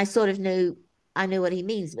 And I know what he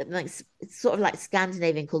means, but like it's sort of like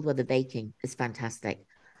Scandinavian cold weather baking is fantastic.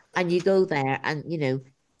 And you go there and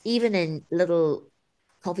even in little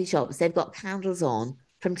coffee shops, they've got candles on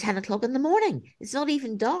from 10 o'clock in the morning. It's not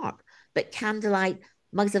even dark, but candlelight,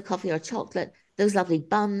 mugs of coffee or chocolate, those lovely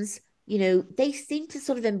buns, they seem to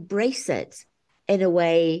sort of embrace it in a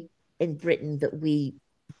way in Britain that we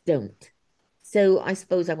don't. So I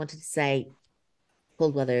suppose I wanted to say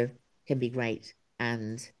cold weather can be great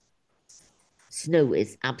and snow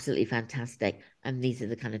is absolutely fantastic. And these are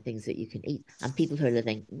the kind of things that you can eat. And people who are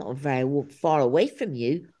living not very far away from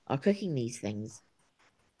you are cooking these things.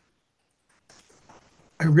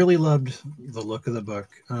 I really loved the look of the book.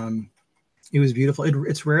 It was beautiful.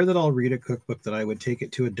 It's rare that I'll read a cookbook that I would take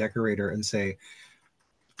it to a decorator and say,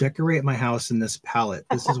 "Decorate my house in this palette.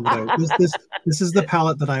 This is what I this is the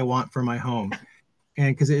palette that I want for my home."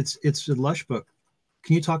 And because it's a lush book,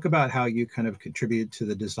 can you talk about how you kind of contributed to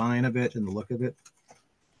the design of it and the look of it?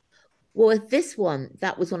 Well, with this one,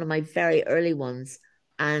 that was one of my very early ones.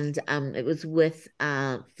 And it was with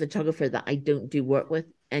a photographer that I don't do work with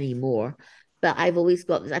anymore. But I've always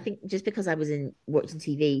got this. I think just because I was in worked in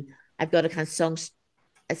TV, I've got a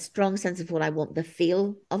strong sense of what I want the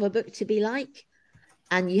feel of a book to be like.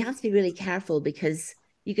 And you have to be really careful because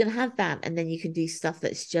you can have that and then you can do stuff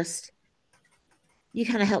that's just, you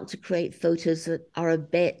kind of help to create photos that are a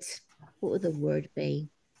bit, what would the word be?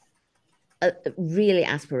 Really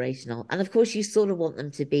aspirational. And of course, you sort of want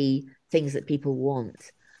them to be things that people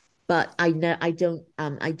want. But I know I don't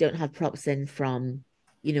have props in from,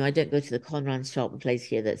 I don't go to the Conran shop, a place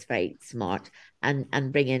here that's very smart,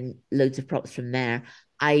 and bring in loads of props from there.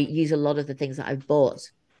 I use a lot of the things that I've bought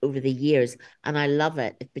over the years, and I love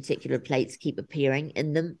it if particular plates keep appearing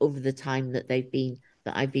in them over the time that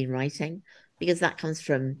I've been writing, because that comes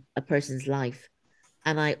from a person's life.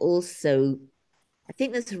 And I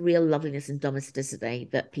think there's a real loveliness and domesticity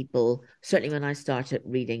that people, certainly when I started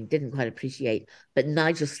reading, didn't quite appreciate. But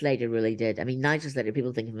Nigel Slater really did. I mean, Nigel Slater,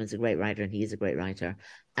 people think of him as a great writer, and he is a great writer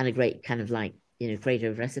and a great kind of like, creator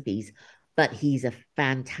of recipes. But he's a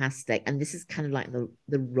fantastic, and this is kind of like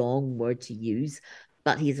the wrong word to use,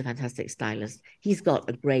 but he's a fantastic stylist. He's got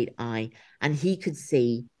a great eye, and he could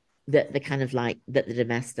see that the kind of like that the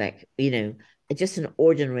domestic, just an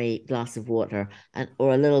ordinary glass of water and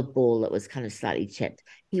or a little bowl that was kind of slightly chipped,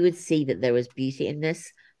 he would see that there was beauty in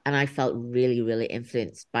this. And I felt really, really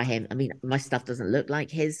influenced by him. I mean, my stuff doesn't look like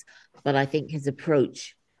his, but I think his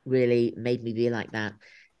approach really made me be like that.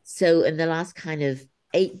 So in the last kind of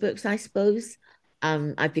 8 books, I suppose,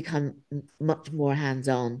 I've become much more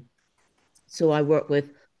hands-on. So I work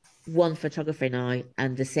with one photographer now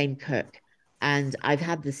and the same cook. And I've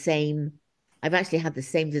actually had the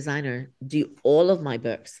same designer do all of my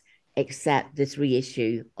books except this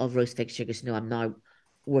reissue of Roast Fig Sugar Snow. I'm now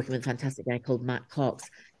working with a fantastic guy called Matt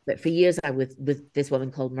Cox. But for years I was with this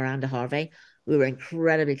woman called Miranda Harvey. We were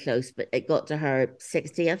incredibly close, but it got to her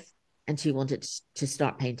 60th and she wanted to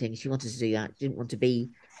start painting. She wanted to do that. She didn't want to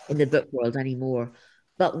be in the book world anymore.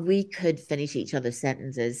 But we could finish each other's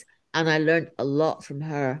sentences. And I learned a lot from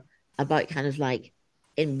her about kind of like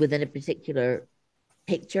in within a particular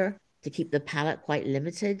picture to keep the palette quite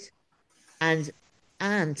limited and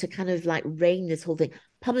to kind of like rein this whole thing.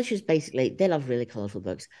 Publishers basically they love really colorful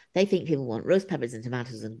books. They think people want rose peppers and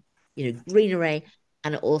tomatoes and greenery,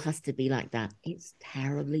 and it all has to be like that. It's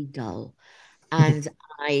terribly dull. And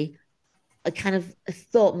I I kind of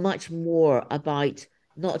thought much more about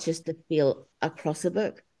not just the feel across a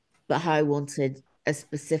book, but how I wanted a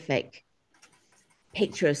specific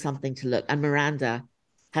picture of something to look. And Miranda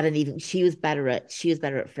had an even she was better at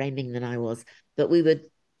framing than I was. But we would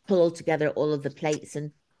pull all together all of the plates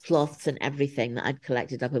and cloths and everything that I'd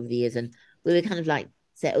collected up over the years, and we would kind of like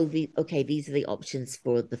say, "Oh, okay, these are the options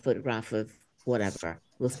for the photograph of whatever.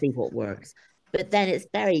 We'll see what works." But then it's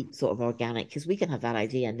very sort of organic because we can have that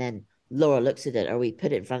idea, and then Laura looks at it, or we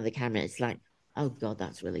put it in front of the camera. And it's like, oh God,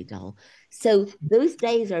 that's really dull. So those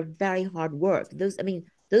days are very hard work. Those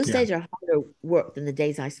Yeah, days are harder work than the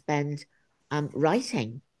days I spend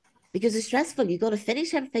writing because it's stressful. You got to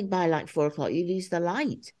finish everything by like 4 o'clock. You lose the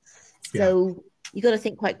light. yeah, So you got to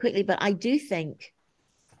think quite quickly. But I do think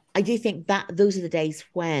that those are the days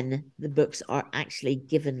when the books are actually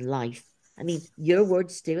given life. I mean, your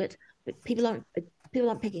words do it, but people aren't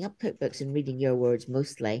picking up cookbooks and reading your words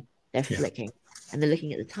mostly. They're yeah. flicking and they're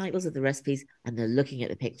looking at the titles of the recipes and they're looking at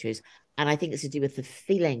the pictures. And I think it's to do with the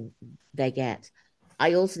feeling they get.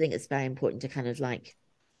 I also think it's very important to kind of like,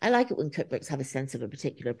 I like it when cookbooks have a sense of a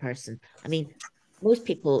particular person. I mean, most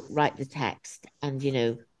people write the text and,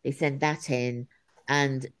 they send that in,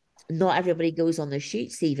 and not everybody goes on their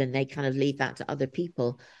shoots even. They kind of leave that to other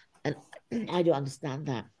people. And I don't understand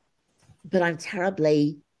that. But I'm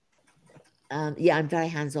terribly, yeah, I'm very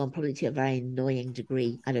hands-on, probably to a very annoying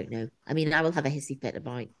degree. I don't know. I mean, I will have a hissy fit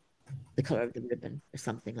about the color of the ribbon or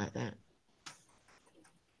something like that.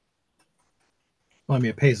 Well, I mean,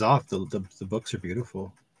 it pays off. The books are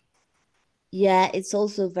beautiful. Yeah, it's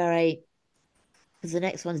also very, because the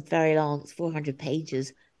next one's very long, it's 400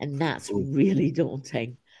 pages, And that's Ooh, really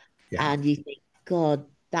daunting. yeah, And you think, God,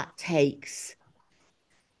 that takes,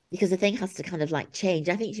 because the thing has to kind of like change.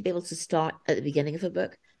 I think you should be able to start at the beginning of a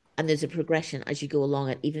book and there's a progression as you go along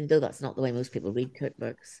it, even though that's not the way most people read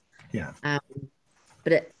cookbooks. yeah. Um,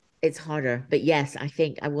 but it's harder. But yes, I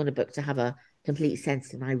think I want a book to have a complete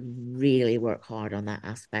sense, and I really work hard on that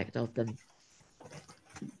aspect of them.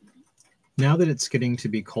 Now that it's getting to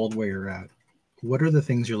be cold where you're at, what are the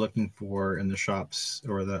things you're looking for in the shops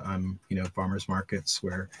or the farmers markets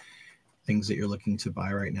where things that you're looking to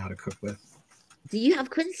buy right now to cook with? Do you have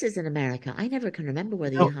quinces in America? I never can remember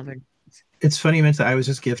whether you No, have or not. it's funny you mentioned that. I was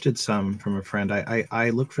just gifted some from a friend. I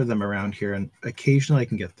look for them around here and occasionally I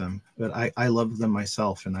can get them, but I love them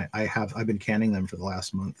myself and I've been canning them for the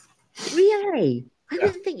last month. Really? I Yeah.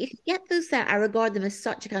 wouldn't think you could get those there. I regard them as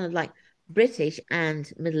such a kind of like British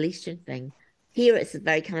and Middle Eastern thing. Here it's a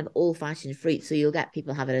very kind of old-fashioned fruit, so you'll get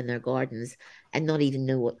people have it in their gardens and not even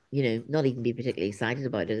know what, not even be particularly excited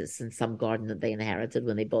about it. It's in some garden that they inherited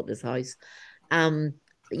when they bought this house. Um,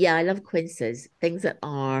 yeah, I love quinces, things that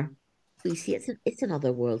are, you see, it's an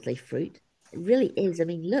otherworldly fruit. It really is. I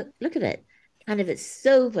mean, look at it. Kind of, it's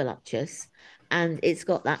so voluptuous, and it's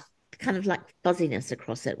got that kind of like fuzziness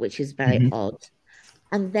across it, which is very Hmm. odd.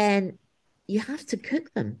 And then you have to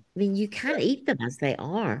cook them. I mean, you can eat them as they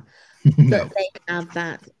are, but No. they have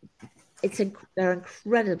that they're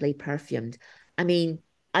incredibly perfumed. I mean,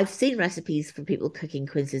 I've seen recipes for people cooking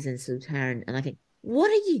quinces in sauterne, and I think,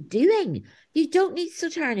 what are you doing? You don't need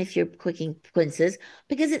sauterne if you're cooking quinces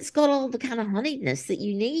because it's got all the kind of honeyness that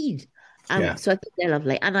you need. Yeah. So I think they're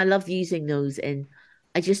lovely, and I love using those in.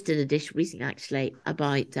 I just did a dish recently, actually,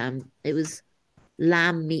 about it was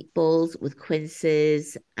lamb meatballs with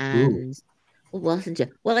quinces Ooh. and what wasn't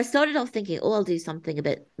it? Well, I started off thinking, oh, I'll do something a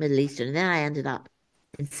bit Middle Eastern, and then I ended up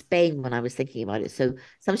in Spain when I was thinking about it. So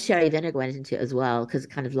some sherry vinegar went into it as well because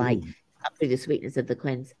it kind of like Ooh. up through the sweetness of the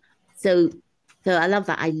quince. So so I love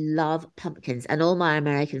that. I love pumpkins, and all my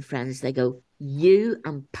American friends they go, you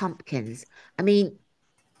and pumpkins. I mean,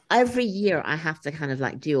 every year I have to kind of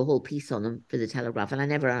like do a whole piece on them for the Telegraph, and I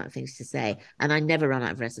never run out of things to say, and I never run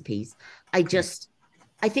out of recipes. I Yeah. just,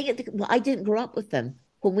 I think well, I didn't grow up with them.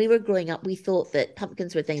 When we were growing up, we thought that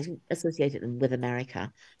pumpkins were things we associated them with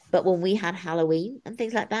America. But when we had Halloween and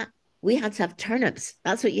things like that, we had to have turnips.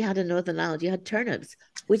 That's what you had in Northern Ireland. You had turnips,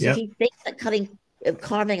 which if Yep. you think that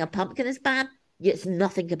carving a pumpkin is bad, it's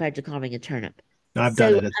nothing compared to carving a turnip. No, I've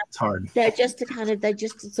done So it. It's hard. they're just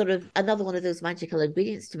a sort of another one of those magical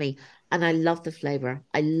ingredients to me. And I love the flavor.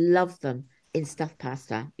 I love them in stuffed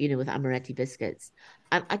pasta, with amaretti biscuits.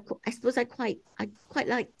 And I suppose I quite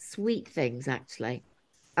like sweet things actually.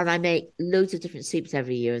 And I make loads of different soups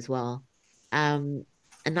every year as well. Um,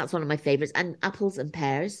 and that's one of my favorites. And apples and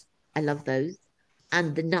pears, I love those.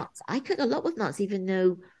 And the nuts, I cook a lot with nuts, even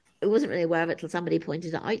though I wasn't really aware of it till somebody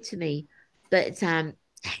pointed it out to me. But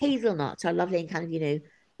hazelnuts are lovely and kind of,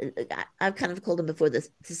 I've kind of called them before the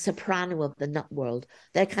soprano of the nut world.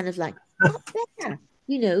 They're kind of like up there,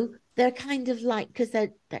 they're kind of like because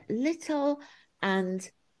they're little and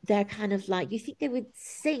they're kind of like you think they would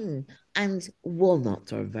sing, and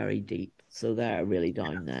walnuts are very deep, so they're really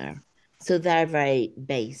down there. So they're very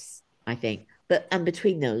base, I think. But and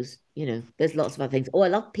between those, there's lots of other things. Oh, I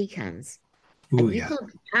love pecans. Ooh, And you yeah. call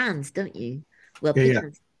them pecans, don't you? Well, Yeah, yeah.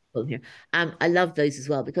 pecans here. I love those as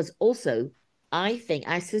well because also I think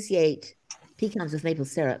I associate pecans with maple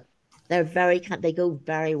syrup. They go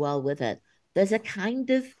very well with it. There's a kind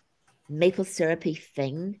of maple syrupy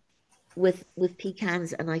thing with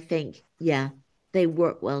pecans, and I think yeah, they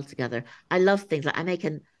work well together. I love things like I make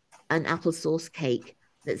an apple sauce cake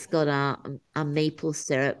that's got a maple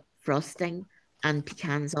syrup frosting and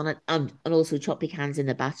pecans on it, and also chopped pecans in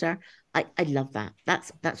the batter. I love that.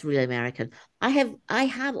 That's really American. I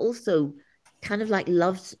have also kind of like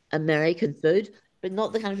loved American food, but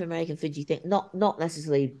not the kind of American food you think, not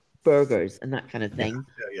necessarily burgers and that kind of Yeah. thing,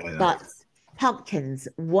 Yeah. Yeah. but pumpkins,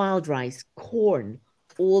 wild rice, corn,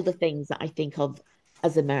 all the things that I think of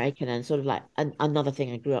as American and sort of like another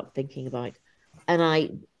thing I grew up thinking about.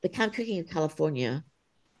 And the camp cooking in California,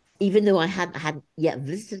 even though I hadn't yet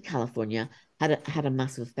visited California, had a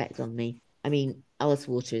massive effect on me. I mean, Alice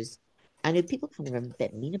Waters. I know people kind of are a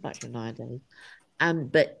bit mean about her nowadays.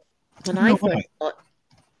 But I when don't I know first why. got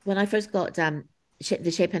when I first got the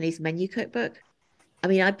Chez Panisse menu cookbook, I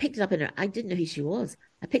mean, I picked it up I didn't know who she was.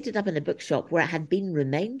 I picked it up in a bookshop where it had been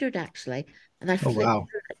remaindered actually, and I Oh, flipped wow.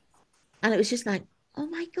 through it, and it was just like, oh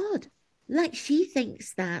my God, like she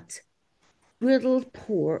thinks that griddled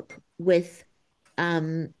pork with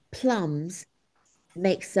plums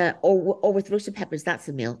makes or with roasted peppers, that's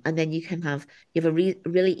a meal. And then you have a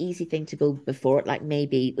really easy thing to go before it, like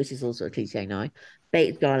maybe, which is also a cliche now,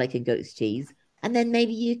 baked garlic and goat's cheese. And then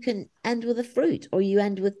maybe you can end with a fruit, or you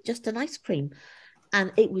end with just an ice cream.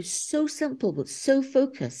 And it was so simple, but so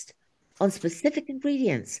focused on specific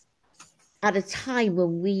ingredients at a time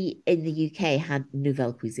when we in the UK had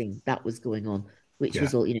Nouvelle Cuisine that was going on, which Yeah.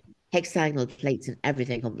 was all, hexagonal plates and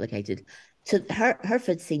everything complicated. So her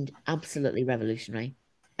food seemed absolutely revolutionary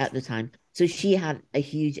at the time. So she had a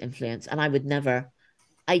huge influence, and I would never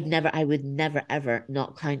ever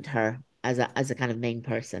not count her as a kind of main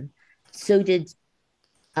person. So did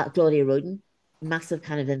Claudia Roden, massive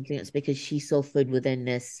kind of influence because she saw food within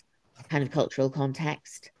this kind of cultural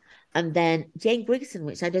context. And then Jane Brigson,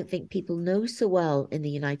 which I don't think people know so well in the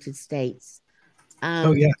United States.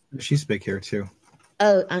 Oh yeah, Um, she's big here too.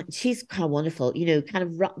 oh, and she's kind of wonderful, kind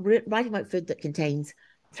of writing about food that contains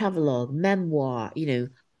travelogue, memoir,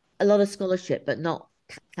 a lot of scholarship, but not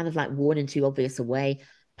kind of like worn in too obvious a way,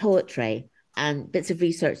 poetry, and bits of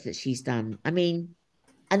research that she's done. I mean,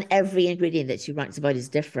 and every ingredient that she writes about is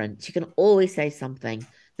different. She can always say something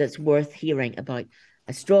that's worth hearing about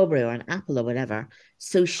a strawberry or an apple or whatever.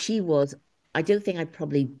 So I don't think I'd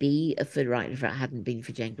probably be a food writer if it hadn't been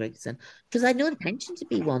for Jane Gregson, because I had no intention to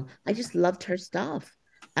be one. I just loved her stuff.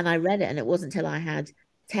 And I read it, and it wasn't until I had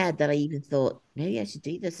TED that I even thought, maybe I should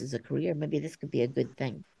do this as a career. Maybe this could be a good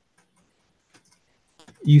thing.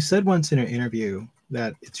 You said once in an interview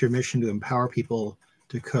that it's your mission to empower people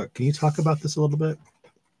to cook. Can you talk about this a little bit?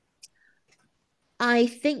 I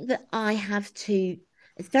think that I have to,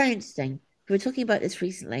 it's very interesting. We were talking about this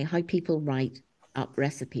recently, how people write up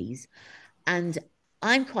recipes. And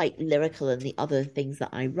I'm quite lyrical in the other things that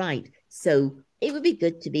I write. So it would be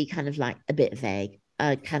good to be kind of like a bit vague,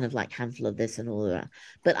 kind of like handful of this and all of that.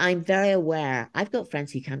 But I'm very aware. I've got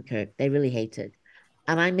friends who can't cook. They really hate it.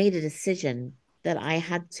 And I made a decision that I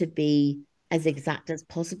had to be as exact as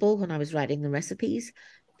possible when I was writing the recipes,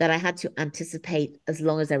 that I had to anticipate as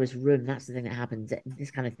long as there was room. That's the thing that happens. This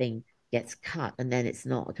kind of thing gets cut and then it's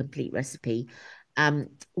not a complete recipe.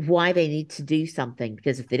 Why they need to do something,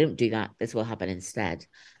 because if they don't do that, this will happen instead.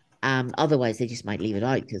 Otherwise, they just might leave it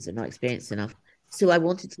out because they're not experienced enough. So I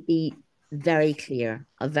wanted to be very clear,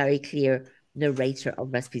 a very clear narrator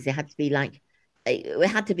of recipes. It had to be like, it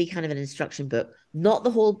had to be kind of an instruction book, not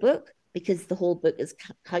the whole book, because the whole book is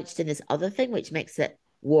couched in this other thing, which makes it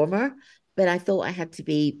warmer. But I thought I had to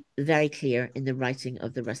be very clear in the writing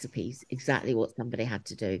of the recipes, exactly what somebody had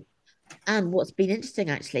to do. And what's been interesting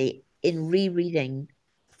actually in rereading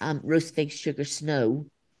Roast Fig Sugar Snow,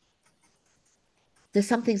 there's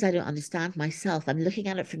some things I don't understand myself. I'm looking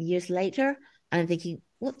at it from years later and I'm thinking,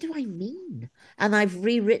 what do I mean? And I've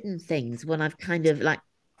rewritten things when I've kind of like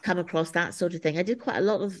come across that sort of thing. I did quite a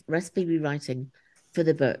lot of recipe rewriting for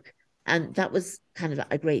the book. And that was kind of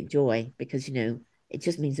a great joy because, it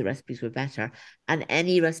just means the recipes were better. And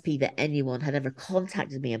any recipe that anyone had ever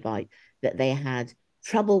contacted me about that they had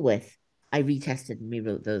trouble with, I retested and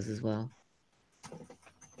rewrote those as well.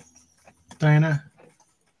 Diana,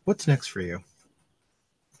 what's next for you?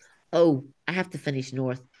 Oh, I have to finish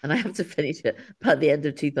North and I have to finish it by the end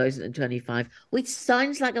of 2025, which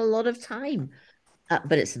sounds like a lot of time,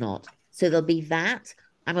 but it's not. So there'll be that.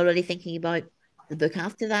 I'm already thinking about the book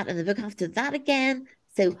after that and the book after that again.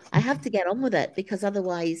 So I have to get on with it because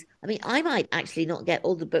otherwise, I mean, I might actually not get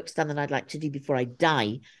all the books done that I'd like to do before I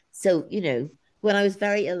die. So, when I was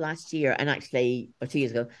very ill last year and actually, or 2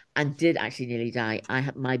 years ago, and did actually nearly die, I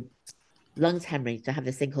had my lungs hemorrhaged. I have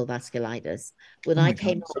this thing called vasculitis. When Oh I my God,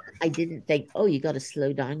 came I'm out, sorry. I didn't think, oh, you got to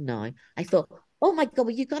slow down now. I thought, oh my God,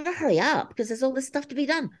 well, you got to hurry up because there's all this stuff to be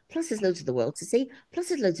done. Plus, there's loads of the world to see. Plus,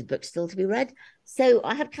 there's loads of books still to be read. So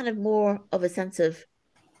I had kind of more of a sense of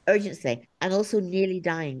urgency, and also nearly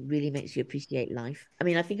dying really makes you appreciate life. I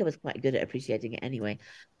mean, I think I was quite good at appreciating it anyway,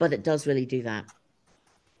 but it does really do that.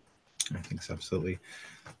 I think so, absolutely.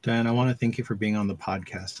 Dan, I want to thank you for being on the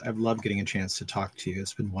podcast. I've loved getting a chance to talk to you.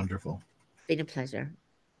 It's been wonderful. Been a pleasure.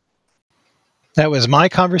 That was my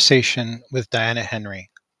conversation with Diana Henry.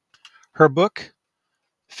 Her book,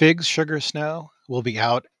 Figs, Sugar, Snow, will be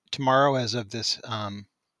out tomorrow as of this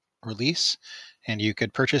release, and you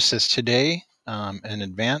could purchase this today in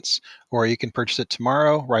advance, or you can purchase it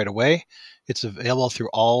tomorrow right away. It's available through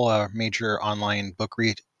all major online book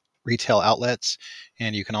retail outlets,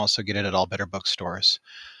 and you can also get it at all better bookstores.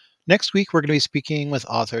 Next week, we're going to be speaking with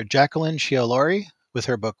author Jacqueline Chiolori with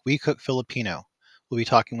her book We Cook Filipino. We'll be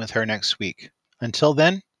talking with her next week. Until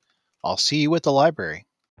then, I'll see you at the library.